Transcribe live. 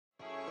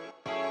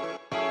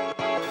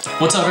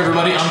What's up,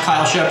 everybody? I'm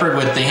Kyle Shepard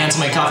with the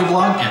HandsomeWade Coffee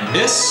blog, and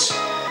this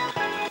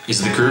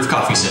is the Kruve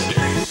Coffee sifter.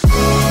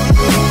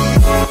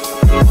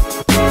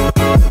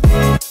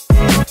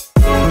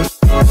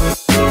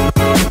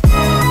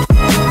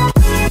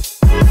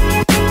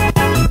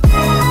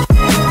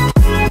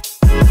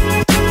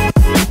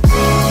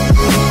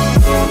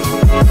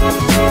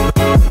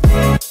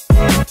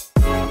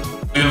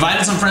 We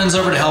invited some friends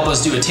over to help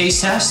us do a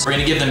taste test. We're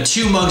gonna give them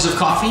 2 mugs of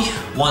coffee.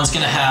 One's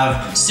gonna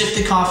have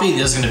sifted coffee, the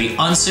other's gonna be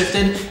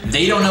unsifted.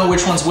 They don't know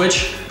which one's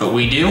which, but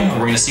we do, and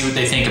we're gonna see what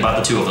they think about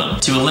the 2 of them.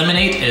 To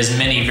eliminate as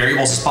many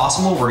variables as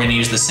possible, we're gonna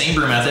use the same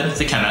brew method,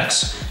 the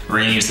Chemex. We're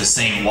gonna use the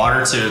same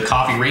water to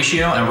coffee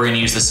ratio, and we're gonna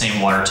use the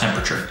same water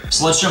temperature.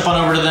 So let's jump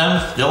on over to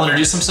them. They'll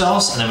introduce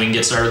themselves, and then we can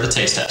get started with the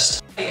taste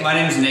test. My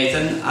name is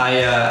Nathan.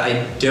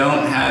 I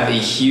don't have a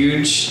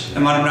huge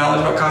amount of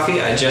knowledge about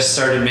coffee. I just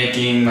started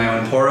making my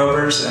own pour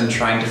overs and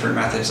trying different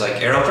methods like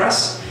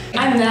AeroPress.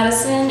 I'm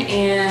Madison,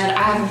 and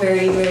I have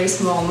very, very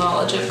small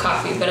knowledge of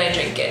coffee, but I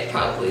drink it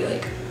probably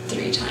like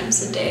 3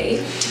 times a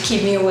day to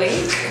keep me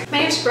awake. My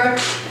name's Brooke.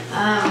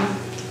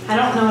 I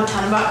don't know a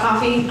ton about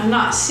coffee. I'm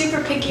not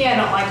super picky. I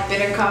don't like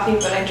bitter coffee,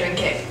 but I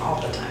drink it all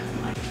the time.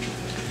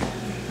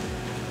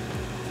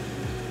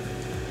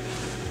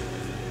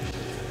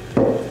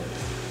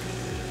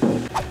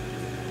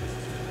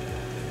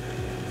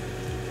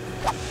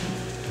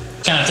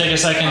 Kind of take a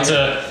second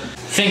to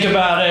think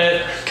about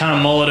it, kind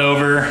of mull it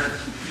over.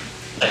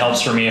 It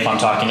helps for me if I'm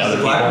talking to other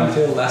people. Does the black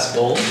one feel less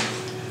bold?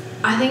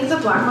 I think the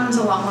black one's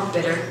a lot more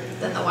bitter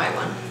than the white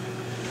one.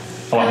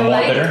 A lot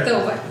more bitter? The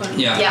white one.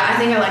 Yeah. Yeah, I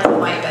think I like the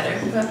white better.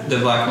 The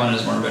black one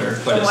is more bitter,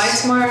 but The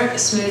white's more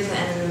smooth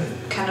and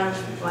kind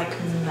of like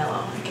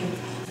mellow.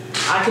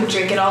 I could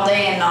drink it all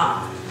day and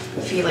not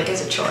feel like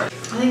it's a chore.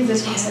 I think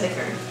this one's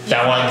thicker.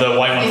 That one, the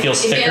white one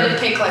feels thicker? If you had to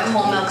pick like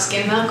whole milk,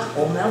 skim milk,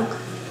 whole milk.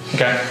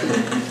 Okay.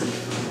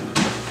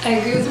 I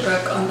agree with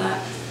Brooke on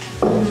that.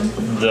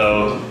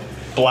 The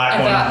black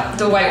one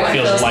The white one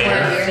feels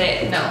lighter. More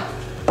thick. No.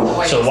 The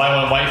white So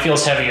white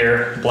feels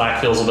heavier,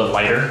 black feels a bit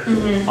lighter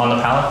on the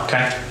palate.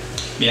 Okay.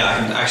 Yeah,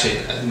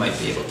 I might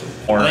be able to.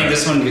 Or I think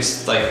this one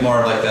is like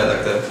more of like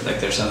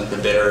there's some of the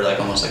bitter, like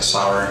almost like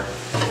sour.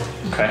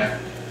 Okay.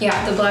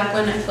 Yeah, the black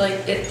one, I feel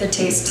like the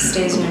taste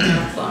stays in your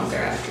mouth longer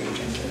after you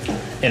drink it.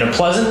 In a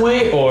pleasant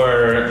way,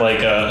 or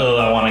like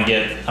I want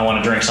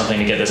to drink something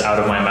to get this out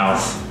of my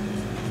mouth?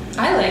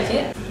 I like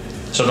it.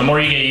 So the more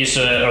you get used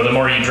to it, or the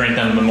more you drink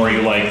them, the more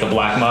you like the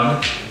black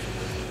mug?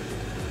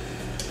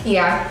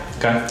 Yeah.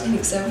 Okay. I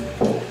think so.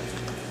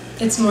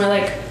 It's more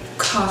like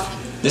coffee.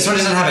 This one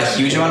doesn't have a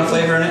huge amount of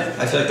flavor in it.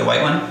 I feel like the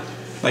white one,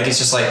 like it's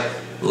just like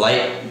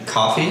light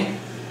coffee,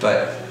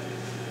 but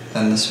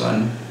then this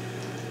one.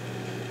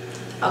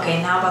 Okay,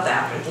 now about the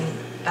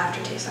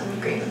aftertaste. I'm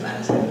agreeing with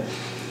Madison.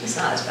 It's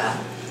not as bad.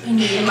 I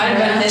need It might have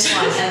been this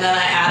one, and then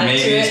I added to it.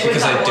 Maybe it's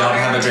because I without don't water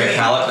have a great and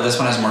palate, but this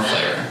one has more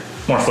flavor.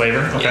 More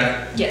flavor? Okay.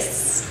 Yeah.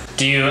 Yes.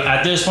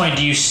 At this point,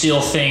 do you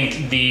still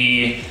think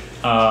the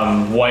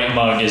white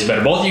mug is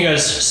better? Both of you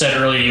guys said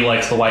earlier you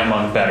liked the white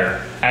mug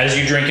better. As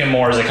you drink it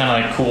more, as it kind of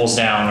like cools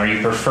down, are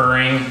you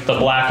preferring the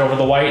black over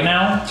the white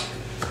now?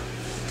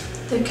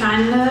 They're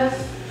kind of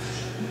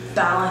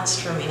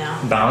balanced for me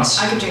now.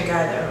 Balanced? I could drink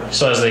either.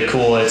 So as they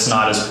cool, it's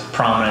not as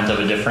prominent of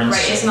a difference?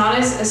 Right, it's not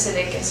as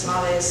acidic, it's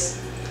not as...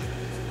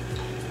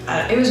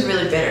 it was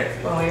really bitter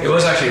when we were... It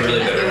was actually really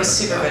drinking bitter. It was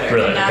super bitter.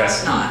 Really? And now Okay.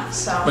 it's not,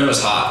 so... When it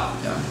was hot,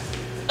 yeah.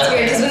 It's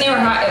weird, because when they were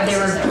hot, they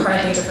were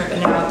hardly different, but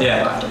now they're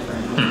Yeah. a lot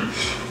different.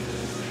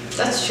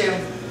 That's true.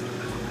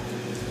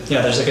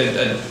 Yeah, there's like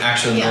an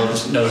actual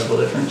noticeable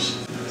difference.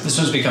 This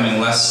one's becoming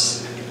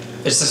less...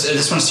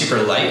 This one's super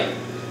light.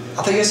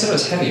 I think I said it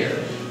was heavier.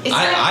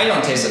 I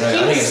don't taste it heavy.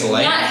 I think it's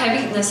light. Not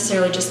heavy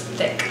necessarily, just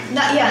thick.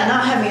 Not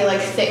heavy,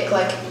 like thick,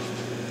 like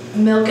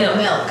milk and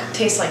milk.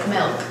 Tastes like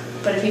milk.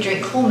 But if you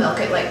drink whole milk,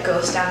 it like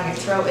goes down your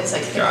throat. It's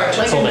like thicker. Gotcha.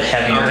 Like It's a little bit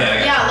heavier.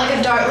 Okay. yeah, like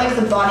a dark, like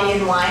the body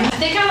in wine. I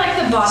think I like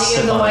the body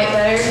Sip of the on white it.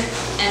 better,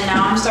 and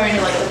now I'm starting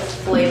to like the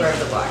flavor of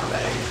the black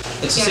better.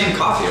 It's the same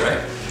coffee, right?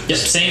 Yep,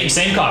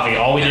 same coffee.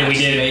 All we did, we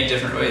did made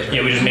different ways, right?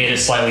 Yeah, we just made it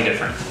slightly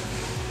different.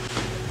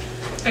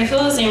 I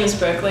feel the same as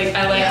Brooke. Like,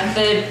 I like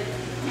the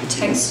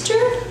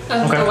texture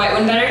of the white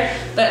one better,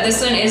 but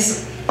this one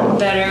is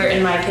better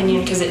in my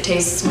opinion because it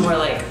tastes more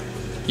like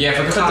Yeah, if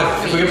we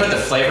could put the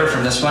flavor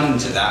from this one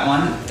into that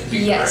one, it'd be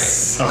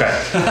yes. Okay.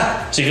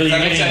 So you feel great. That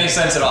makes any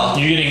sense at all?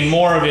 you're getting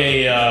more of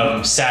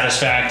a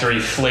satisfactory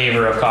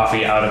flavor of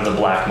coffee out of the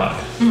black mug.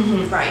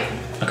 Mm-hmm. Right.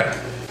 Okay.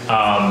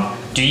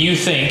 Do you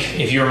think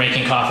if you were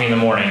making coffee in the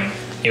morning,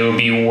 it would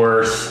be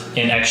worth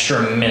an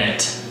extra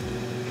minute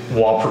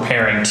while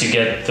preparing to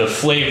get the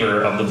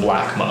flavor of the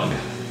black mug?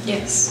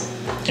 Yes.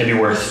 It'd be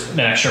worth an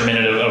extra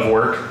minute of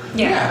work?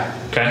 Yeah.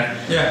 Okay.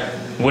 Yeah.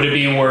 Would it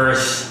be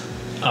worth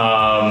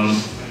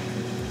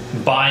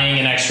buying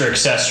an extra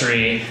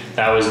accessory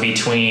that was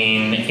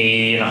between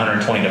 $80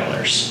 and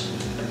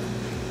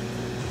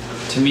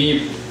 $120? To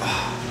me,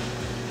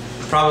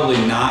 probably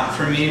not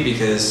for me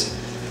because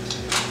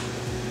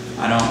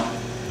I'm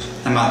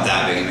not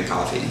that big into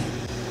coffee.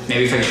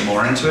 Maybe if I get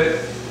more into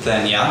it,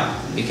 then yeah,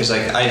 because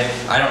like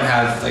I don't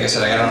have, like I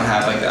said, I don't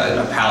have like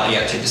a palate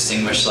yet to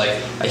distinguish like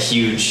a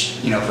huge,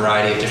 you know,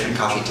 variety of different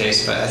coffee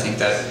tastes. But I think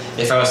that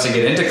if I was to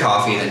get into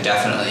coffee, then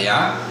definitely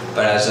yeah.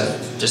 But as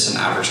just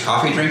an average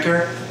coffee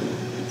drinker,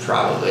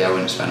 probably I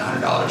wouldn't spend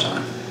 $100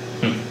 on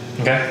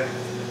it. Okay.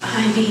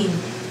 I mean,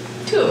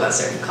 2 of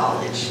us are in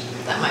college.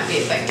 That might be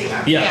affecting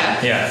our Yeah.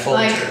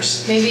 Like,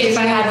 Folgers. maybe If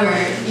I had we were,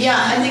 more. yeah,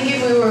 I think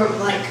if we were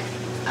like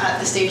at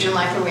the stage in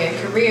life where we had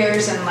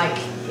careers and like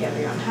you have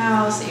your own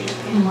house that you just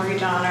pay a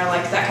mortgage on, or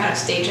like that kind of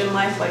stage in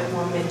life, like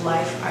more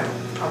midlife, I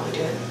would probably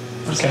do it.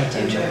 Okay. To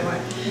enjoy it more.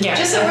 Yeah.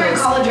 Just that we're in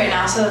college right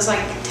now, so it's like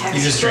textbooks.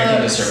 You're just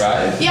drinking to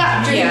survive?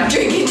 Yeah,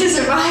 drinking to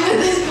survive at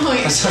this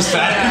point. That sounds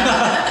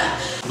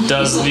bad.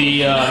 Does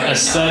the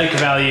aesthetic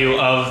value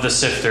of the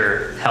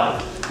sifter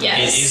help?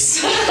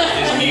 Yes. It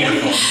is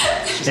beautiful.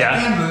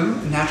 Yeah.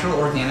 Bamboo, natural,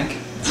 organic.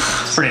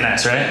 It's pretty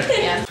nice, right?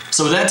 Yeah.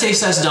 So with that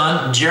taste test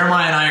done,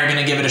 Jeremiah and I are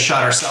gonna give it a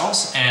shot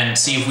ourselves and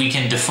see if we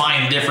can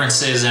define the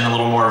differences in a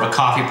little more of a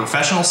coffee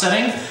professional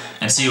setting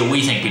and see what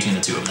we think between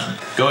the 2 of them.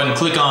 Go ahead and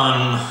click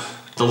on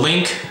the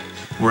link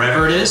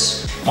wherever it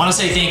is. I wanna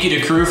say thank you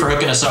to Kruve for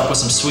hooking us up with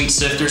some sweet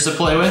sifters to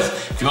play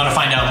with. If you wanna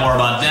find out more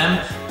about them,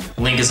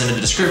 link is in the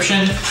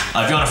description. If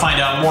you want to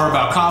find out more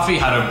about coffee,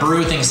 how to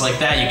brew, things like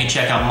that, you can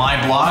check out my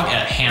blog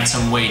at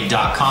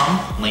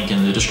HandsomeWade.com. Link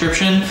in the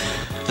description.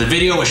 The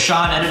video was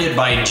shot and edited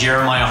by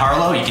Jeremiah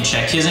Harlow. You can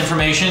check his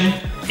information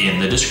in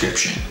the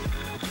description.